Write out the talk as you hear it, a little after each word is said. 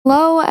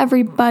Hello,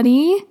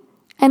 everybody,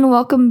 and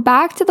welcome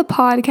back to the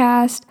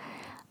podcast.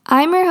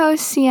 I'm your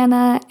host,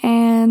 Sienna,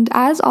 and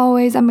as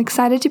always, I'm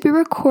excited to be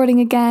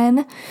recording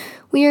again.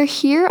 We are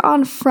here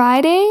on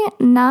Friday,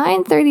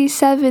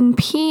 9:37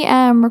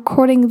 p.m.,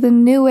 recording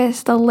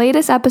the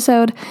latest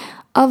episode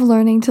of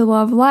Learning to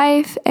Love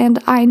Life, and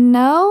I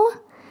know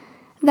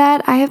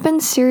that I have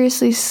been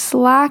seriously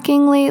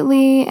slacking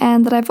lately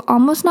and that I've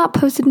almost not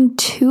posted in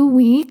 2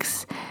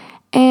 weeks,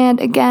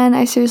 and again,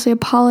 I seriously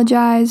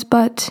apologize,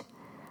 but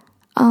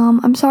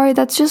I'm sorry,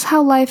 that's just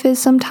how life is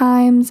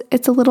sometimes.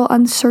 It's a little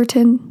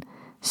uncertain,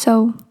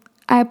 so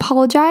I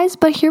apologize,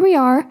 but here we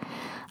are.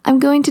 I'm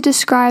going to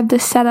describe the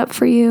setup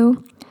for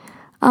you.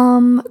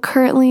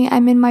 Currently,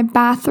 I'm in my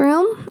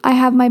bathroom. I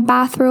have my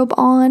bathrobe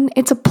on.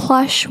 It's a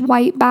plush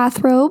white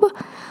bathrobe.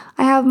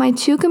 I have my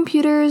 2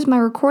 computers, my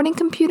recording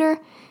computer,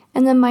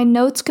 and then my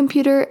notes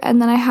computer, and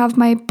then I have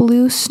my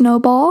blue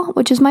Snowball,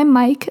 which is my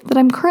mic that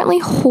I'm currently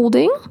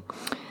holding.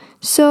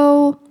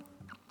 So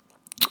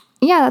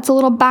yeah, that's a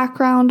little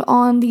background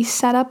on the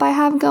setup I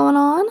have going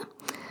on.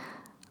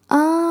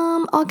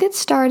 I'll get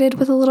started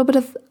with a little bit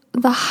of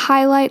the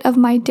highlight of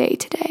my day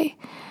today.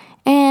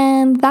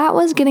 And that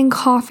was getting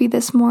coffee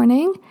this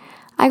morning.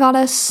 I got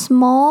a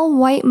small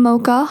white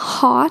mocha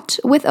hot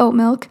with oat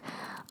milk.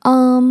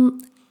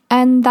 And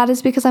that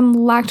is because I'm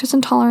lactose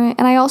intolerant.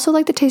 And I also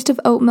like the taste of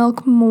oat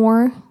milk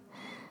more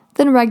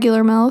than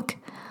regular milk.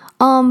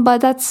 But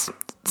that's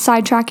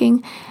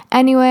sidetracking.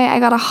 Anyway, I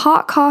got a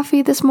hot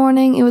coffee this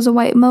morning. It was a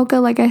white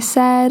mocha, like I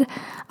said.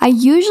 I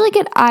usually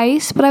get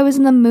ice, but I was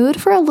in the mood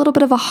for a little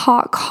bit of a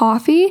hot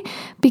coffee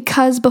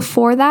because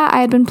before that I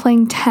had been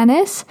playing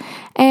tennis,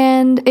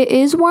 and it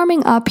is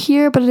warming up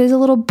here, but it is a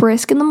little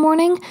brisk in the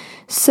morning.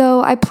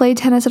 So I played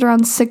tennis at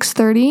around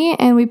 6:30,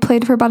 and we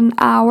played for about an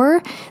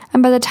hour.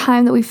 And by the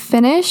time that we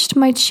finished,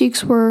 my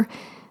cheeks were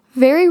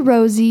very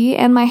rosy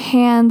and my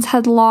hands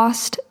had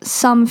lost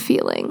some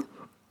feeling.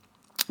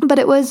 But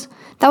that was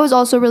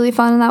also really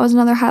fun, and that was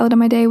another highlight of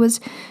my day, was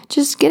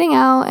just getting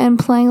out and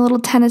playing a little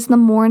tennis in the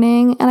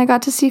morning, and I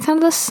got to see kind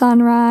of the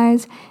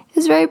sunrise. It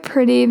was very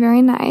pretty,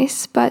 very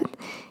nice, but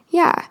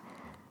yeah.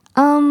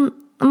 I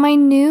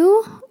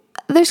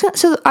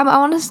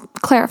want to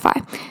clarify.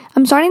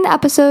 I'm starting the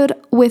episode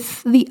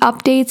with the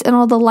updates and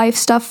all the life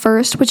stuff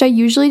first, which I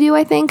usually do,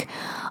 I think.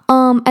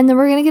 And then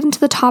we're going to get into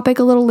the topic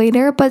a little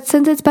later, but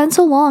since it's been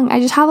so long, I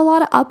just have a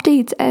lot of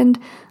updates and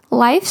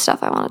life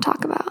stuff I want to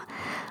talk about.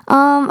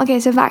 Okay,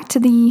 so back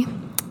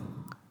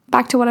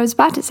to what I was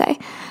about to say.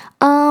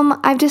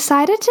 I've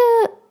decided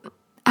to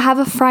have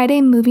a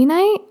Friday movie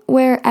night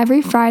where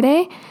every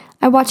Friday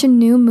I watch a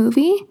new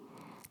movie.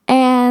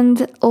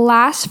 And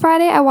last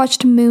Friday I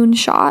watched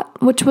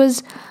Moonshot, which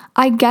was,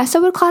 I guess I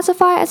would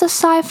classify as a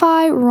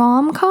sci-fi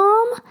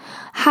rom-com.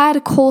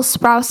 Had Cole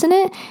Sprouse in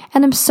it,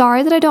 and I'm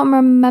sorry that I don't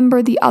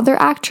remember the other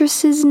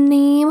actress's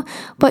name,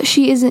 but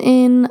she is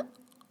in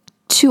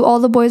To All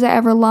the Boys I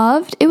Ever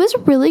Loved. It was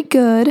really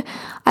good.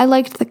 I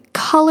liked the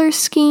color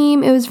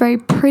scheme. It was very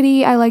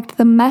pretty. I liked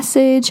the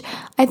message.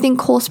 I think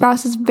Cole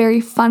Sprouse is very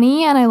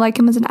funny, and I like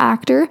him as an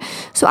actor.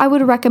 So I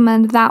would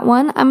recommend that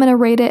one. I'm going to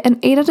rate it an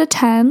 8 out of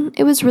 10.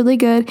 It was really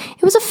good.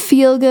 It was a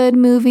feel-good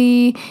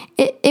movie.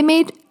 It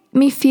made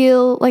me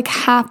feel like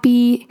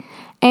happy.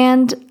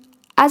 And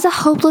as a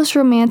hopeless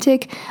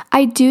romantic,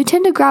 I do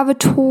tend to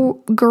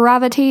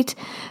gravitate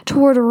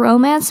toward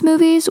romance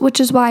movies, which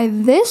is why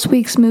this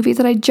week's movie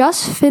that I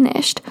just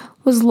finished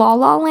was La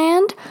La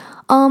Land.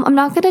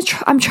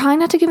 I'm trying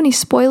not to give any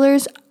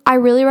spoilers. I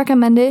really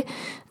recommend it.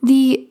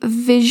 The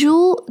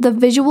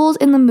visuals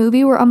in the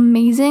movie were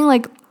amazing.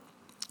 Like,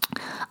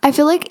 I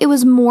feel like it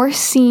was more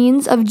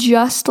scenes of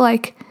just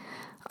like,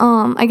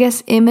 I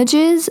guess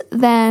images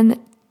than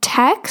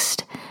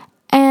text.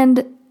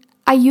 And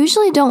I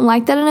usually don't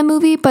like that in a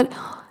movie, but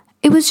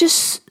it was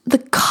just, the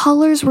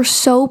colors were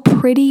so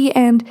pretty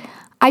and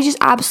I just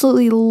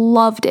absolutely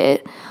loved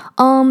it.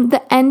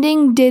 The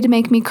ending did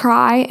make me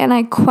cry and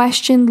I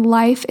questioned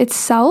life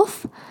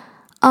itself.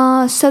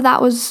 So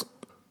that was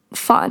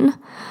fun.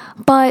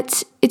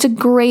 But it's a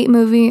great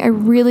movie. I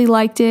really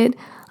liked it.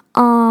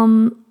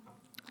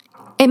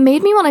 It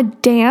made me want to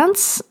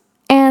dance,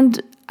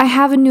 and I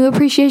have a new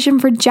appreciation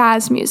for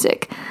jazz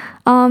music.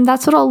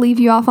 That's what I'll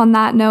leave you off on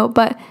that note,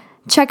 but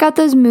check out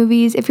those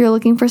movies if you're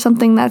looking for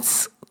something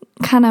that's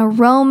kind of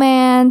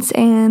romance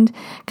and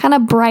kind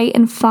of bright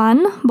and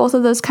fun. Both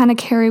of those kind of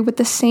carry with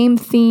the same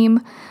theme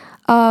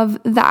of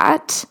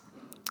that.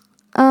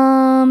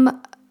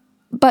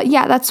 But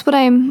yeah, that's what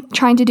I'm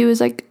trying to do,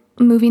 is like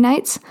movie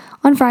nights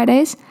on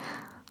Fridays.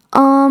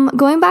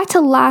 Going back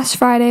to last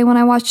Friday when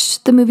I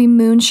watched the movie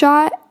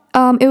Moonshot,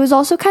 it was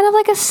also kind of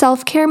like a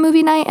self-care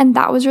movie night, and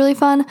that was really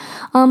fun.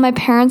 My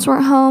parents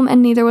weren't home,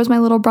 and neither was my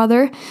little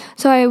brother,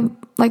 so I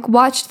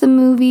watched the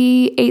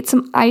movie, ate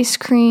some ice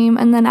cream,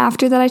 and then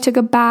after that I took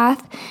a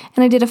bath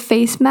and I did a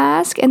face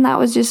mask, and that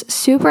was just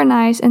super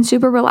nice and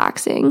super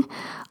relaxing.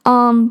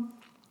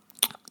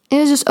 It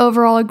was just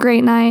overall a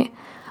great night.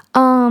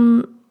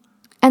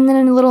 And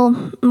then a little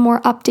more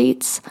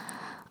updates.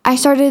 I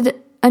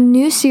started a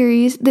new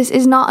series. This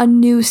is not a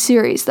new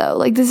series though.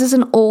 Like, this is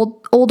an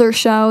older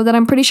show that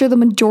I'm pretty sure the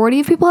majority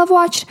of people have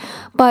watched,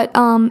 but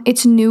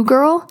it's New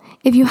Girl.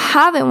 If you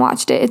haven't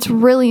watched it, it's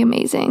really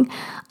amazing.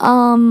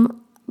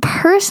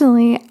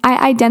 Personally,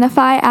 I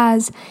identify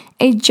as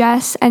a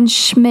Jess and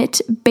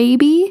Schmidt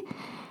baby,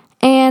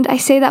 and I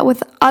say that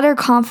with utter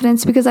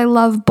confidence because I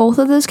love both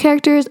of those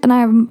characters, and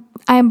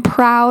I am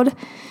proud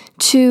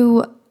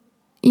to,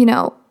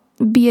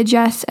 be a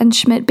Jess and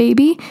Schmidt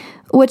baby,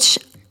 which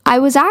I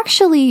was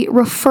actually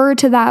referred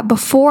to that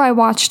before I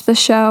watched the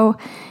show,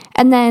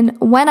 and then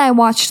when I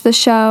watched the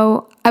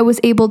show, I was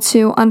able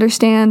to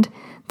understand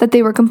that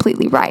they were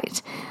completely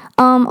right.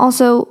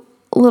 Also,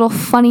 a little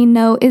funny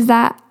note is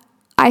that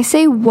I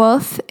say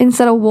woof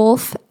instead of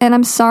wolf, and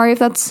I'm sorry if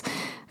that's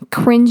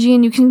cringy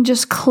and you can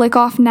just click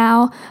off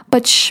now,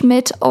 but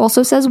Schmidt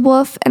also says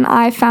woof, and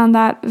I found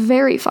that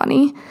very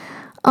funny.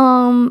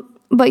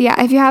 But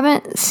yeah, if you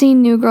haven't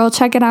seen New Girl,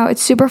 check it out.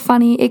 It's super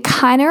funny. It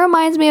kind of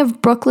reminds me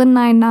of Brooklyn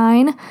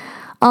Nine-Nine,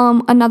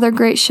 another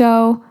great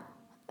show.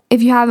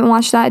 If you haven't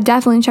watched that,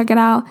 definitely check it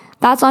out.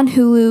 That's on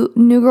Hulu.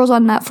 New Girl's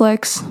on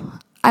Netflix.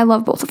 I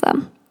love both of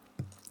them.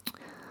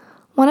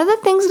 One of the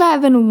things that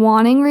I've been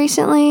wanting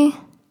recently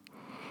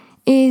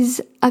is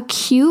a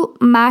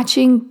cute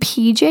matching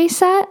PJ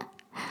set.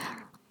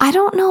 I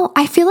don't know.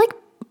 I feel like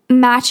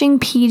matching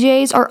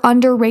PJs are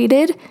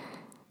underrated,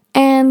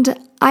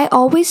 and I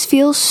always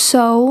feel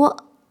so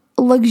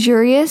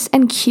luxurious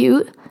and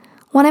cute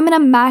when I'm in a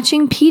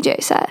matching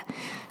PJ set.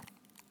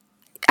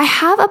 I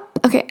have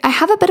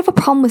a bit of a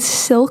problem with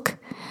silk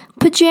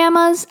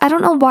pajamas. I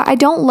don't know why. I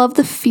don't love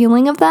the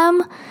feeling of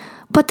them,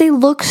 but they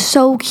look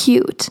so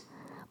cute.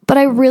 But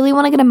I really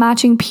want to get a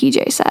matching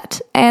PJ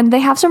set, and they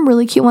have some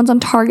really cute ones on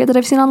Target that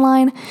I've seen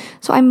online,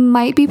 so I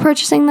might be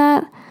purchasing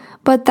that.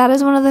 But that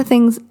is one of the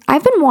things,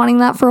 I've been wanting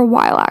that for a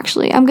while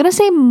actually. I'm gonna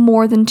say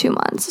more than 2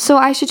 months, so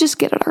I should just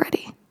get it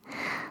already.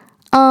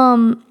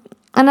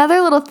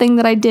 Another little thing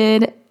that I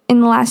did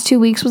in the last 2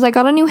 weeks was I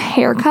got a new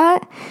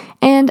haircut,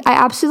 and I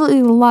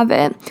absolutely love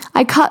it.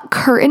 I cut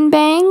curtain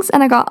bangs,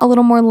 and I got a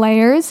little more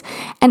layers,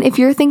 and if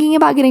you're thinking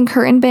about getting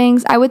curtain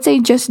bangs, I would say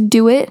just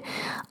do it.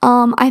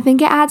 I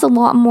think it adds a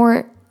lot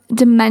more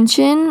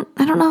dimension.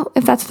 I don't know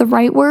if that's the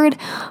right word,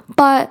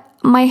 but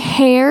my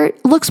hair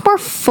looks more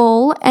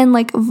full and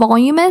like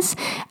voluminous,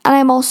 and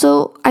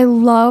I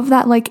love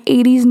that like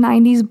 80s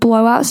 90s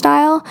blowout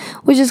style,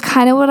 which is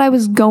kind of what I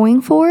was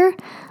going for.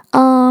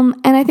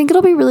 And I think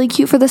it'll be really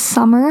cute for the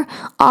summer.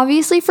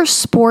 Obviously for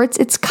sports,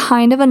 it's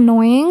kind of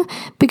annoying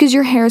because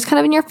your hair is kind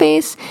of in your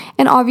face,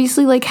 and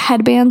obviously like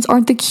headbands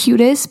aren't the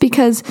cutest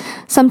because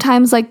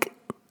sometimes like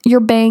your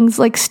bangs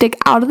like stick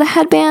out of the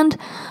headband.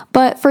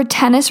 But for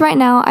tennis right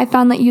now, I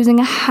found that using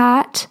a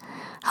hat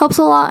helps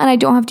a lot, and I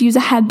don't have to use a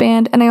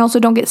headband, and I also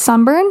don't get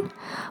sunburn.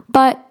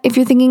 But if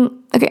you're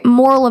thinking,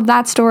 moral of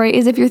that story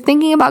is if you're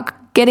thinking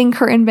about getting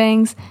curtain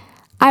bangs,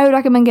 I would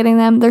recommend getting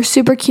them. They're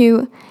super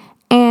cute,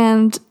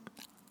 and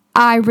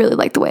I really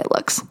like the way it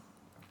looks.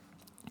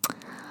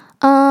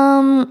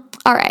 All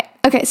right.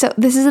 Okay, so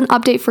this is an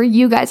update for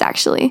you guys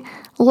actually.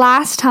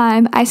 Last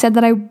time I said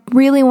that I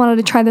really wanted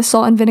to try the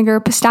salt and vinegar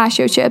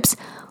pistachio chips.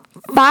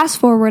 Fast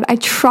forward, I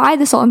tried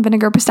the salt and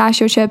vinegar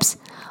pistachio chips.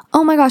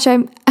 Oh my gosh,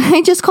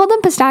 I just called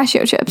them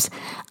pistachio chips.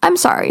 I'm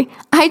sorry.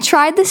 I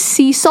tried the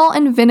sea salt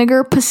and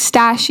vinegar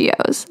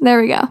pistachios.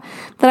 There we go.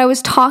 That I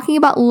was talking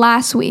about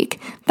last week.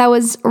 That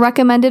was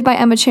recommended by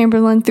Emma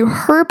Chamberlain through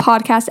her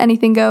podcast,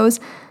 Anything Goes.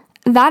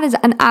 That is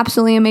an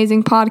absolutely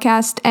amazing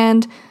podcast,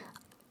 and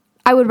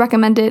I would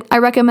recommend it. I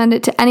recommend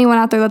it to anyone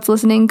out there that's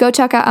listening. Go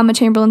check out Emma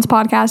Chamberlain's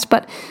podcast,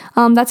 but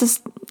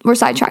we're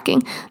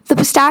sidetracking. The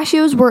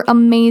pistachios were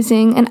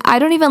amazing, and I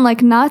don't even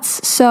like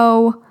nuts,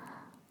 so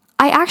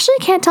I actually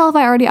can't tell if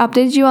I already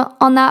updated you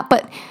on that,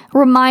 but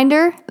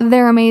reminder,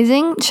 they're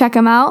amazing. Check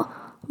them out.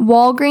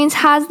 Walgreens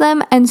has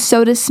them, and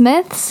so does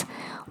Smith's.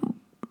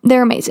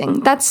 They're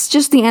amazing. That's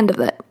just the end of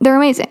it. They're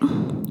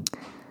amazing.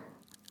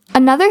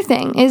 Another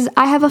thing is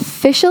I have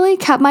officially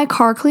kept my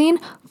car clean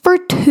for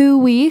 2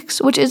 weeks,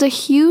 which is a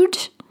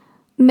huge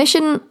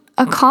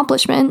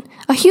accomplishment,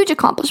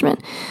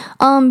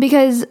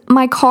 because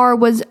my car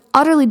was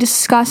utterly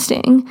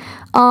disgusting.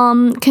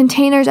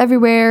 Containers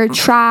everywhere,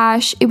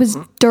 trash, it was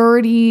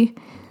dirty,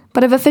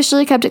 but I've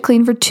officially kept it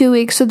clean for 2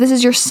 weeks. So this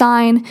is your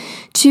sign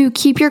to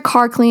keep your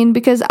car clean,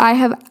 because I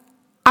have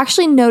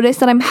actually noticed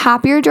that I'm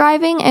happier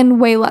driving and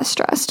way less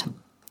stressed.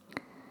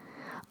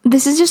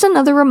 This is just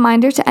another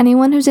reminder to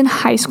anyone who's in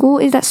high school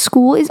is that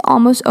school is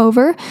almost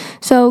over,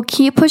 so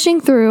keep pushing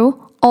through.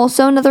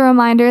 Also, another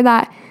reminder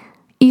that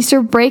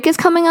Easter break is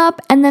coming up,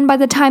 and then by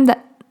the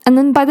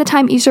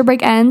time Easter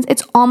break ends,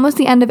 it's almost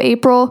the end of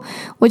April,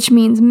 which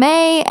means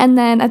May, and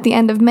then at the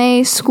end of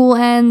May, school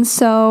ends,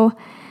 so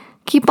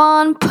keep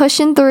on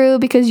pushing through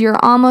because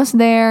you're almost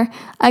there.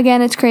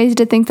 Again, it's crazy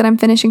to think that I'm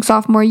finishing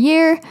sophomore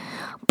year,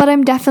 but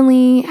I'm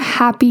definitely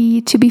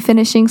happy to be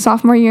finishing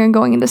sophomore year and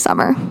going into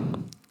summer.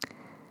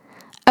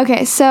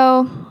 Okay,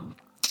 so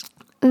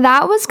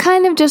that was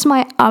kind of just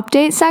my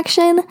update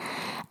section,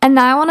 and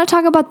now I want to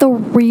talk about the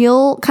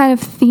real kind of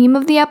theme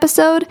of the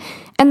episode,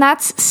 and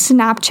that's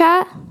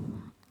Snapchat.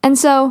 And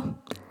so,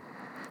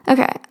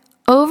 okay,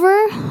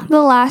 over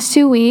the last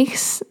 2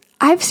 weeks,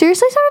 I've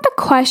seriously started to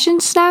question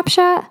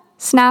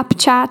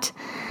Snapchat,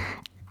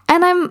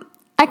 and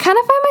I kind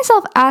of find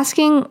myself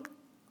asking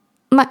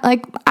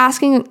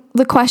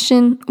the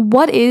question,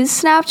 what is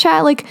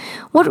Snapchat? Like,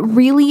 what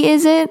really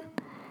is it?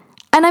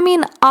 And I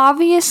mean,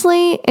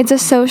 obviously, it's a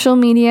social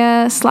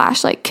media /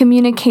 like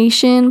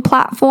communication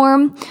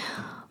platform,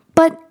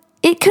 but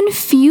it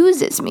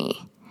confuses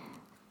me.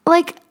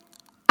 Like,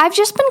 I've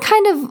just been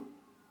kind of,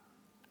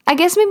 I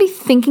guess, maybe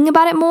thinking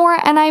about it more,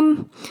 and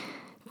I'm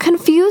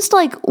confused,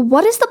 like,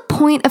 what is the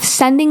point of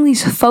sending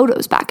these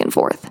photos back and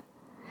forth?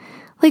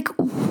 Like,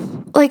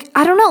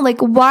 I don't know, like,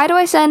 why do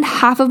I send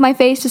half of my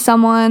face to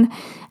someone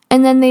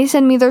and then they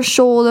send me their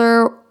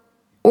shoulder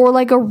or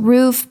like a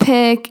roof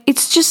pic?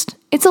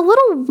 It's a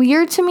little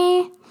weird to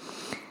me.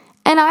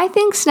 And I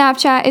think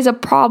Snapchat is a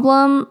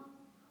problem,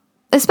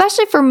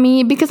 especially for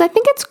me, because I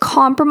think it's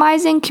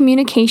compromising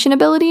communication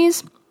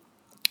abilities.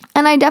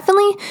 And I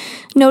definitely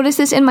notice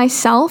this in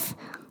myself.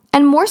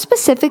 And more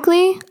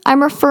specifically,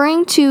 I'm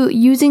referring to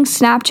using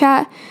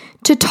Snapchat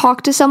to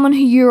talk to someone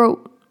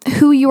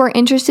who you are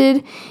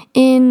interested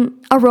in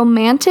a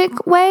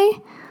romantic way.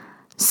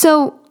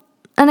 So,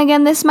 and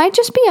again, this might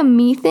just be a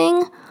me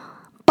thing,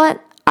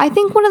 but I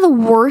think one of the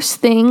worst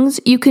things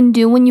you can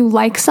do when you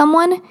like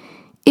someone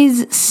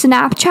is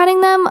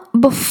Snapchatting them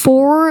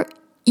before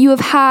you have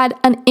had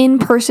an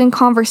in-person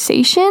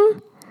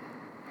conversation.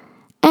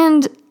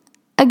 And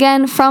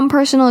again, from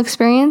personal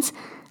experience,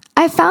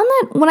 I found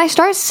that when I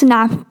start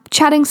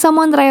Snapchatting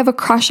someone that I have a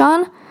crush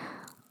on,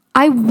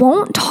 I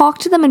won't talk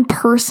to them in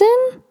person.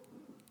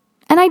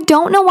 And I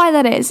don't know why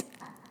that is.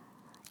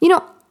 You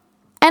know,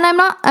 and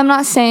I'm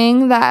not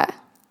saying that,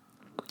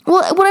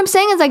 well, what I'm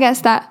saying is, I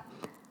guess, that,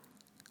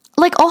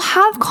 like, I'll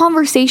have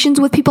conversations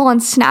with people on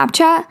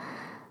Snapchat,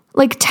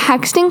 like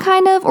texting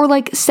kind of, or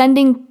like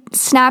sending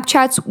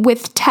Snapchats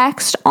with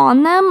text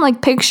on them,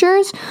 like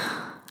pictures,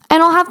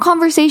 and I'll have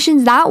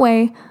conversations that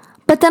way,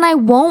 but then I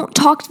won't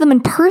talk to them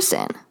in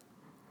person.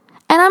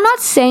 And I'm not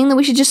saying that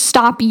we should just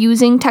stop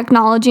using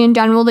technology in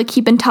general to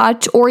keep in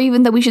touch, or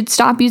even that we should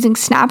stop using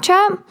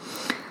Snapchat.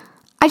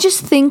 I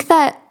just think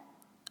that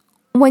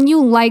when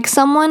you like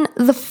someone,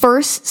 the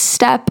first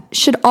step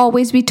should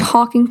always be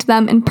talking to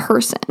them in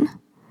person.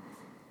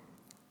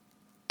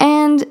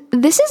 And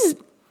this is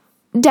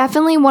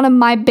definitely one of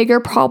my bigger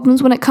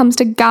problems when it comes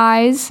to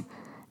guys.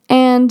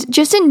 And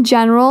just in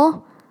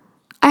general,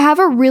 I have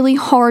a really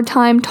hard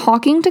time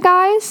talking to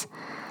guys.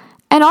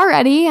 And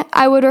already,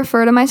 I would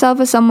refer to myself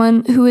as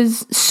someone who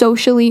is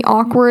socially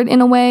awkward in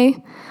a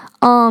way,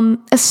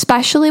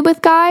 especially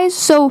with guys.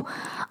 So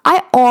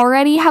I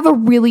already have a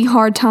really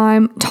hard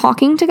time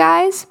talking to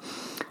guys.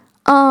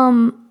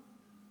 And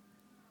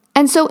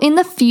so in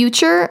the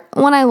future,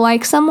 when I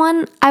like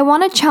someone, I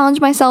want to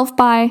challenge myself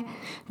by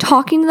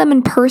talking to them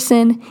in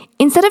person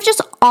instead of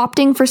just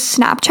opting for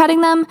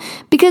Snapchatting them,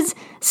 because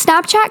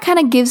Snapchat kind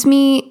of gives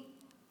me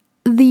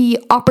the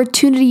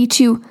opportunity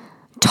to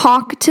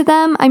talk to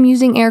them, I'm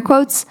using air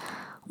quotes,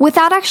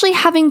 without actually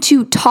having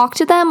to talk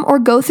to them or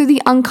go through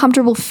the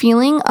uncomfortable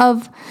feeling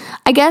of,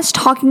 I guess,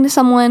 talking to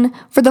someone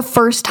for the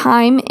first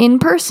time in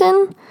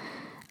person.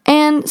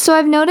 And so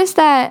I've noticed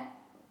that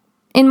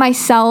in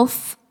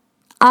myself,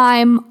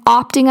 I'm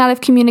opting out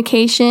of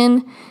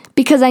communication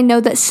because I know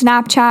that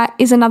Snapchat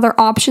is another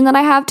option that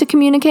I have to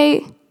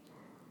communicate.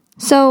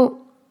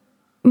 So,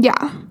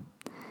 yeah.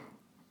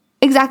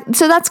 Exactly.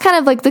 So that's kind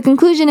of like the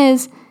conclusion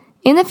is,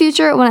 in the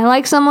future, when I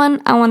like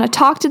someone, I want to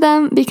talk to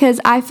them because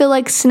I feel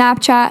like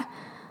Snapchat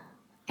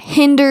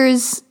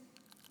hinders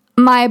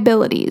my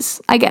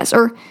abilities, I guess,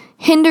 or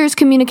hinders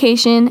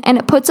communication, and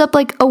it puts up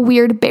like a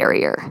weird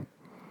barrier.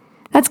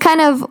 That's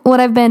kind of what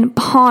I've been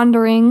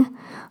pondering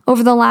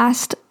over the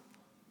last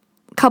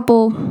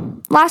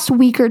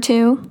week or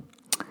two.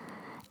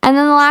 And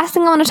then the last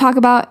thing I want to talk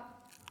about,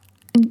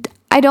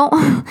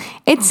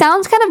 it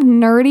sounds kind of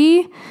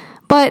nerdy,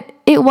 but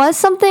it was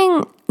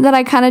something that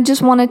I kind of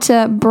just wanted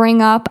to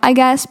bring up, I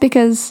guess,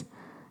 because,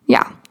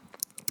 yeah.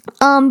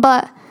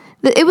 But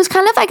it was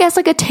kind of, I guess,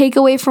 like a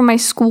takeaway from my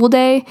school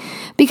day,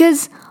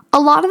 because a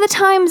lot of the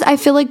times I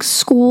feel like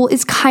school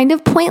is kind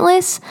of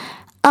pointless.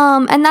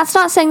 And that's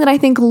not saying that I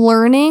think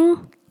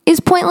learning is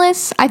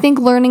pointless. I think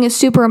learning is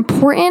super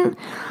important,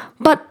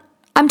 but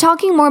I'm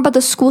talking more about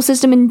the school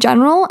system in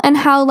general and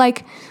how,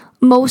 like,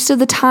 most of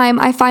the time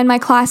I find my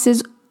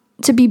classes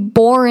to be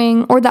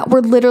boring or that we're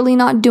literally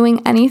not doing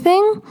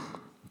anything.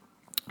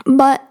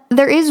 But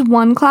there is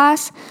one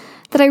class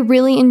that I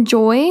really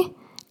enjoy,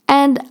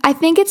 and I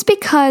think it's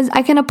because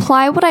I can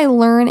apply what I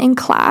learn in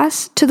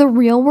class to the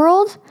real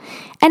world,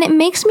 and it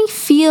makes me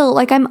feel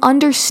like I'm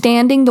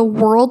understanding the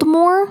world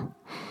more.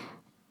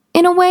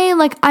 In a way,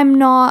 like I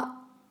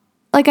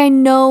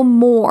know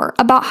more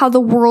about how the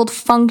world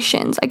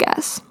functions, I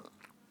guess.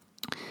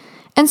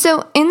 And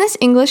so in this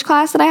English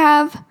class that I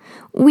have,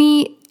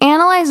 we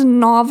analyze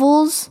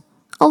novels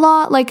a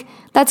lot. Like,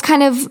 that's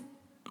kind of,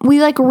 we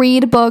like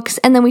read books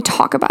and then we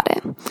talk about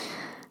it.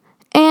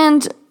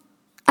 And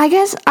I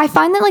guess I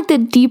find that like the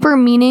deeper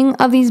meaning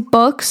of these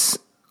books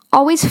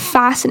always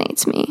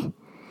fascinates me.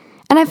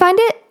 And I find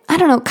it, I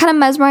don't know, kind of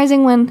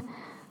mesmerizing when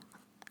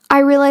I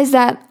realize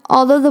that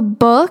although the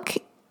book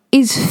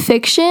is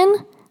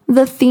fiction,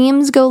 the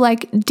themes go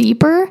like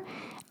deeper.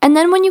 And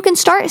then when you can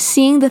start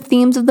seeing the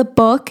themes of the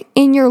book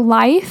in your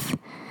life,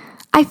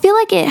 I feel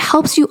like it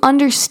helps you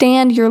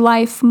understand your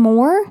life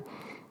more.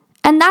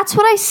 And that's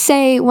what I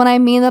say when I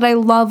mean that I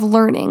love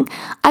learning.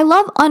 I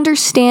love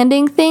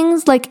understanding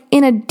things like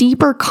in a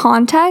deeper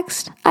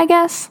context, I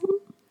guess.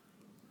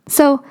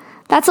 So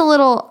that's a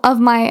little of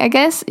my, I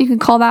guess you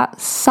could call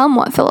that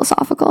somewhat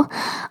philosophical.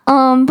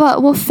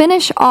 But we'll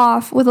finish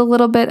off with a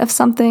little bit of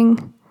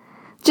something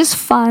just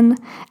fun.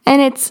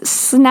 And it's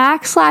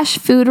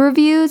snack/food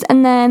reviews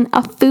and then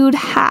a food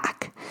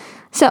hack.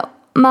 So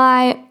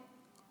my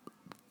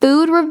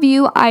food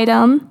review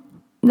item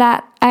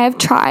that I have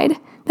tried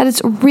that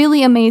is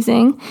really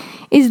amazing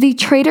is the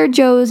Trader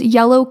Joe's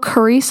yellow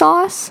curry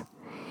sauce.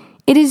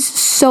 It is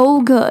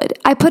so good.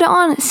 I put it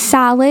on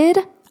salad.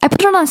 I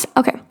put it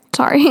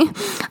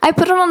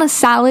on a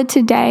salad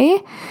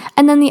today.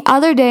 And then the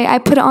other day I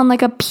put it on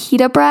like a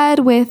pita bread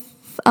with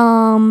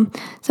some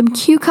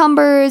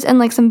cucumbers and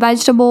like some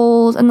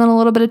vegetables and then a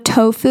little bit of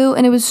tofu.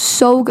 And it was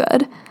so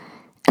good.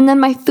 And then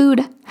my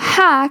food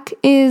hack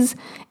is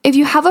if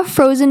you have a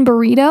frozen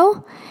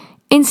burrito,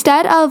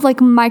 instead of like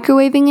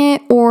microwaving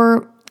it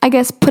or I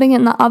guess putting it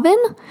in the oven,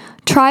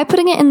 try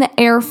putting it in the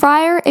air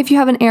fryer if you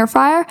have an air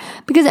fryer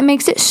because it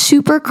makes it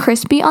super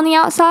crispy on the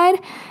outside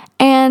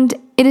and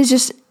it is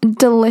just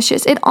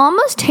delicious. It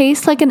almost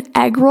tastes like an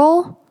egg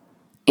roll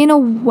in a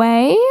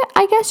way,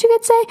 I guess you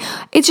could say.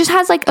 It just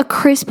has like a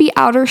crispy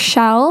outer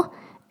shell.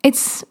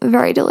 It's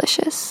very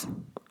delicious.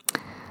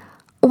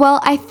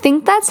 Well, I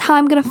think that's how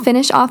I'm going to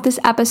finish off this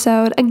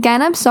episode.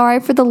 Again, I'm sorry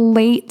for the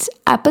late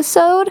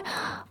episode.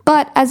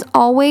 But as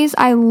always,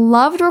 I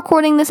loved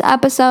recording this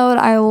episode.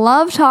 I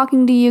love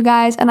talking to you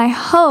guys, and I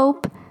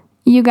hope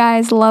you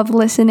guys love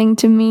listening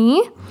to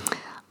me.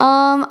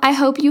 I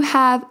hope you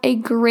have a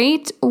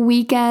great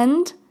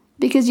weekend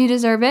because you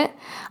deserve it.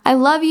 I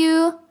love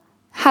you.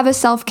 Have a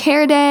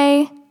self-care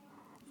day.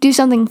 Do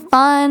something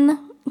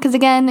fun because,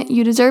 again,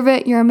 you deserve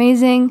it. You're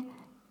amazing.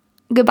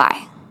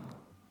 Goodbye.